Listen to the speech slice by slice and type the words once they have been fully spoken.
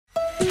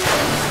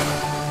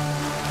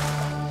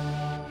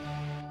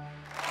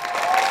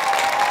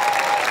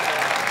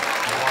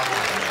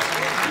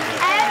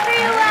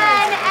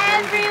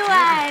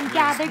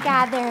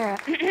together.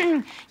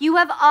 You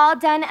have all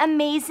done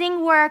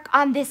amazing work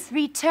on this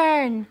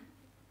return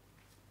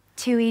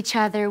to each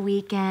other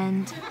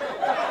weekend.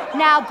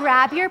 Now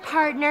grab your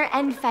partner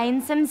and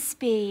find some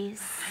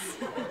space.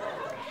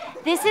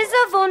 This is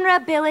a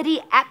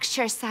vulnerability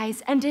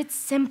exercise, and it's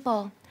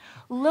simple.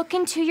 Look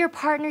into your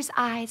partner's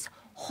eyes,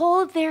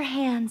 hold their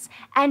hands,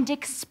 and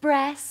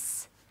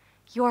express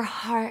your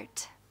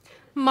heart.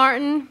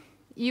 Martin,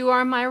 you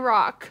are my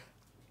rock.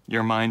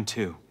 You're mine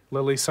too.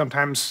 Lily,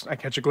 sometimes I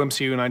catch a glimpse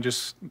of you and I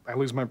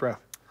lose my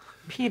breath.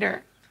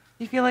 Peter,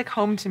 you feel like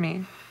home to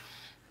me.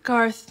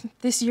 Garth,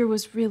 this year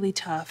was really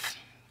tough,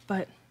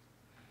 but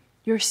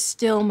you're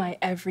still my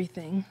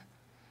everything.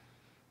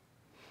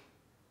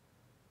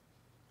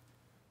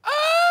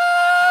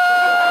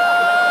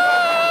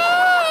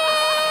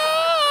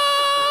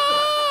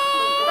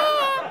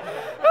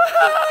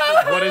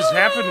 What is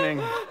happening?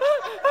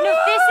 No,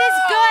 this is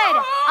good.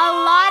 A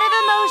lot of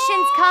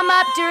emotions come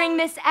up during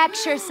this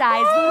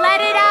exercise.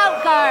 Let it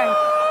out, Garth.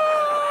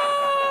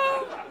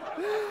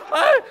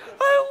 I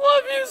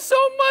love you so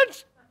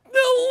much,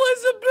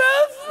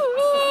 Elizabeth.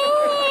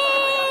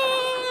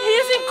 He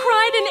hasn't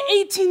cried in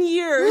 18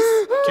 years.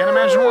 Can't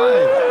imagine why.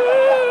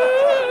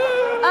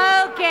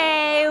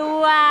 Okay,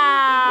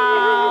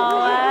 wow.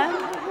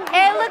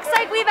 It looks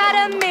like we've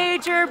had a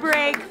major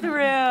breakthrough.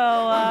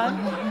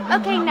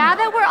 Okay, now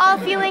that we're all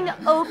feeling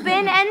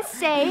open and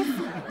safe,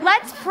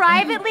 let's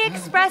privately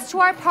express to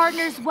our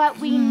partners what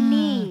we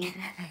need.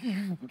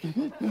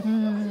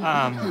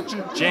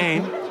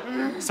 Jane,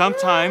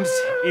 sometimes,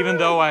 even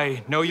though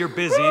I know you're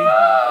busy,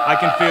 I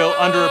can feel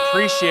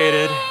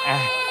underappreciated.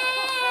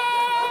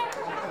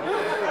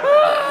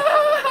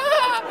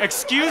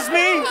 Excuse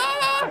me?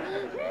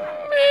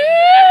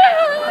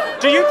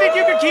 Do you think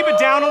you could keep it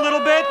down a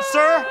little bit,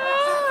 sir?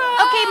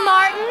 Okay,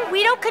 Martin,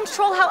 we don't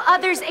control how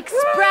others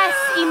express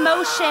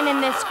emotion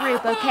in this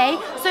group, okay?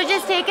 So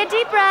just take a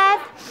deep breath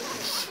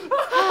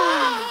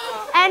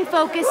and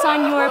focus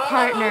on your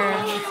partner.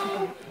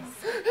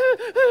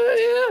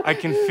 I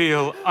can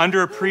feel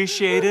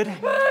underappreciated.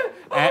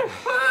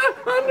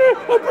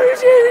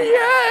 Underappreciated,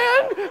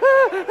 yeah.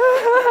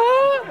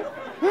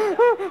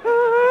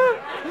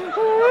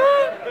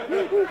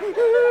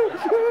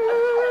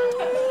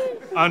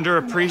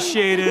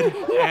 Underappreciated.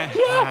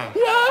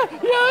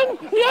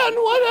 Yeah, and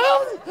what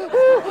else?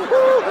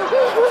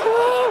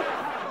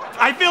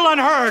 I feel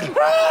unheard.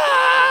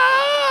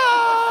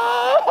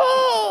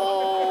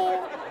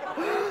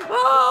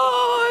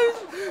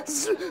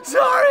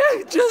 Sorry,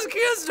 I just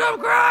can't stop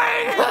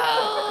crying.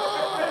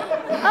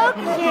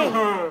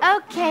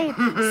 Okay.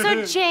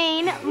 So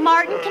Jane,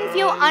 Martin can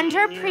feel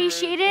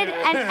underappreciated,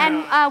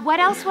 and what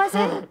else was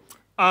it?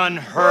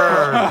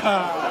 Unheard.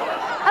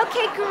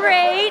 Okay,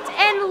 great.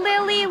 And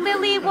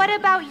Lily, what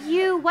about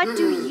you? What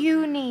do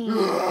you need?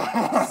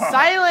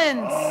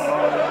 Silence!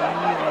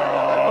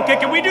 Okay,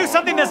 can we do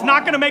something that's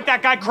not gonna make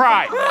that guy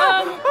cry?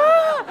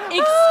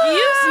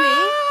 Excuse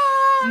me?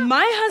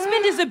 My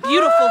husband is a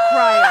beautiful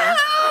crier.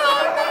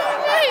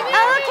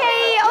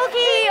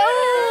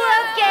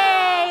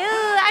 Okay.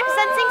 I'm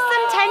sensing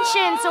some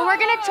tension, so we're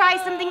gonna try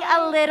something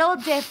a little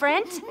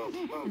different.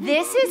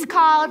 This is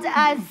called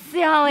a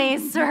silly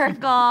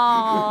circle.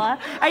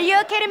 Are you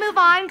okay to move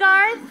on,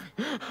 Garth?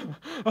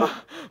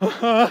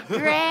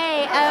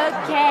 Great,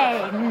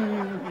 okay.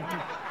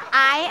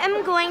 I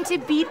am going to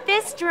beat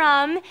this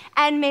drum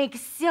and make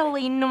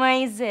silly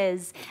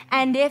noises.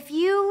 And if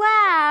you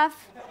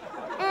laugh,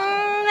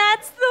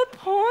 that's the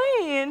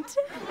point.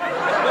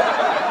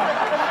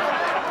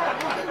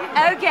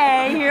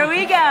 Okay, here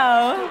we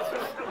go.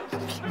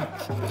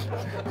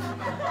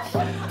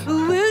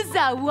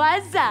 Wooza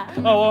wuzza.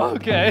 Oh,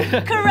 okay.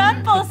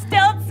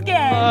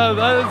 Karumpelstiltskin.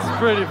 That's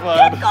pretty fun.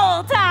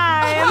 Pickle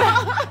time.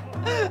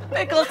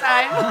 Pickle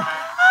time.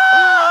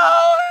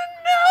 Oh,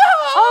 no!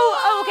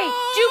 Oh, okay.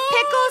 Do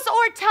pickles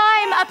or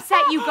time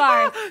upset you,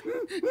 Garth?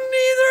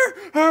 Neither.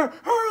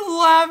 Her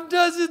laugh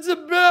does. It's a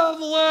bad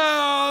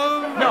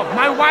laugh. No,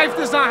 my wife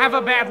does not have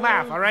a bad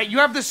laugh, all right? You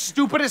have the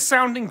stupidest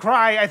sounding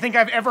cry I think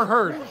I've ever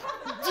heard.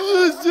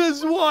 This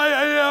is why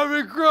I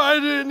haven't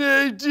cried in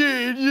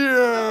 18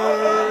 years.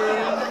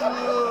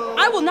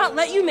 I will not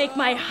let you make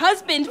my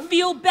husband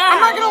feel bad. I'm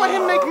not gonna let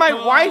him make my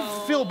wife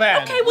feel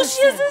bad. Okay, well,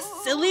 she has a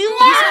silly laugh.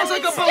 He sounds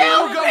like a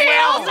beluga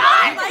whale.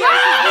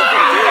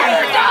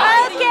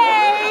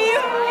 Okay.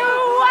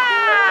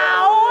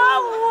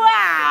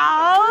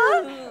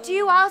 Wow. Do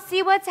you all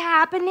see what's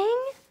happening?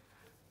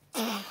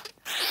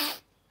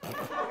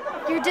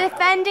 You're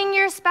defending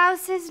your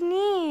spouse's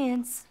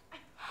needs.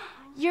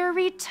 You're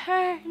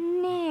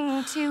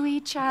returning to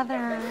each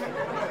other.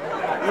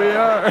 We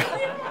are.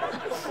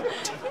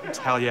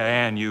 Talia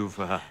Ann, you've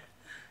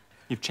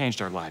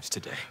changed our lives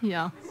today.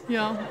 Yeah.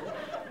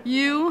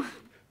 You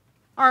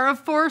are a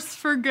force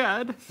for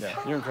good. Yeah,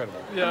 you're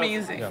incredible. Yeah,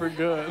 amazing. Yeah. For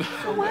good.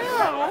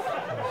 Wow.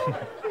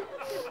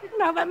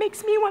 Now that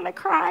makes me want to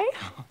cry.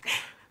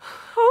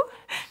 Oh,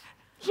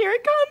 here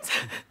it comes.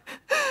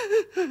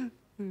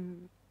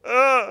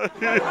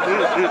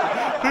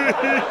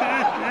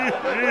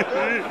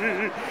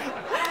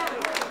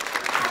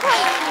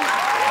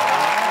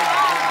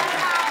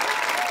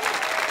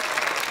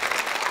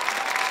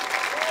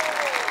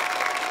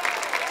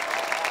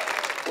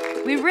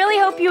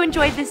 you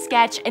enjoyed this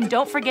sketch, and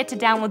don't forget to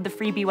download the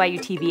free BYU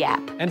TV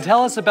app. And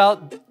tell us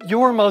about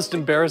your most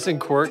embarrassing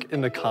quirk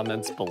in the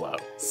comments below.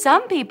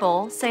 Some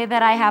people say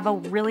that I have a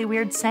really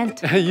weird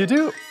scent. You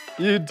do.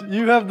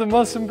 You have the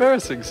most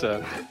embarrassing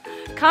scent.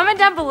 Comment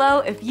down below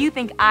if you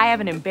think I have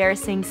an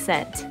embarrassing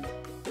scent.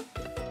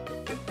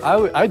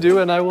 I do,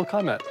 and I will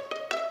comment.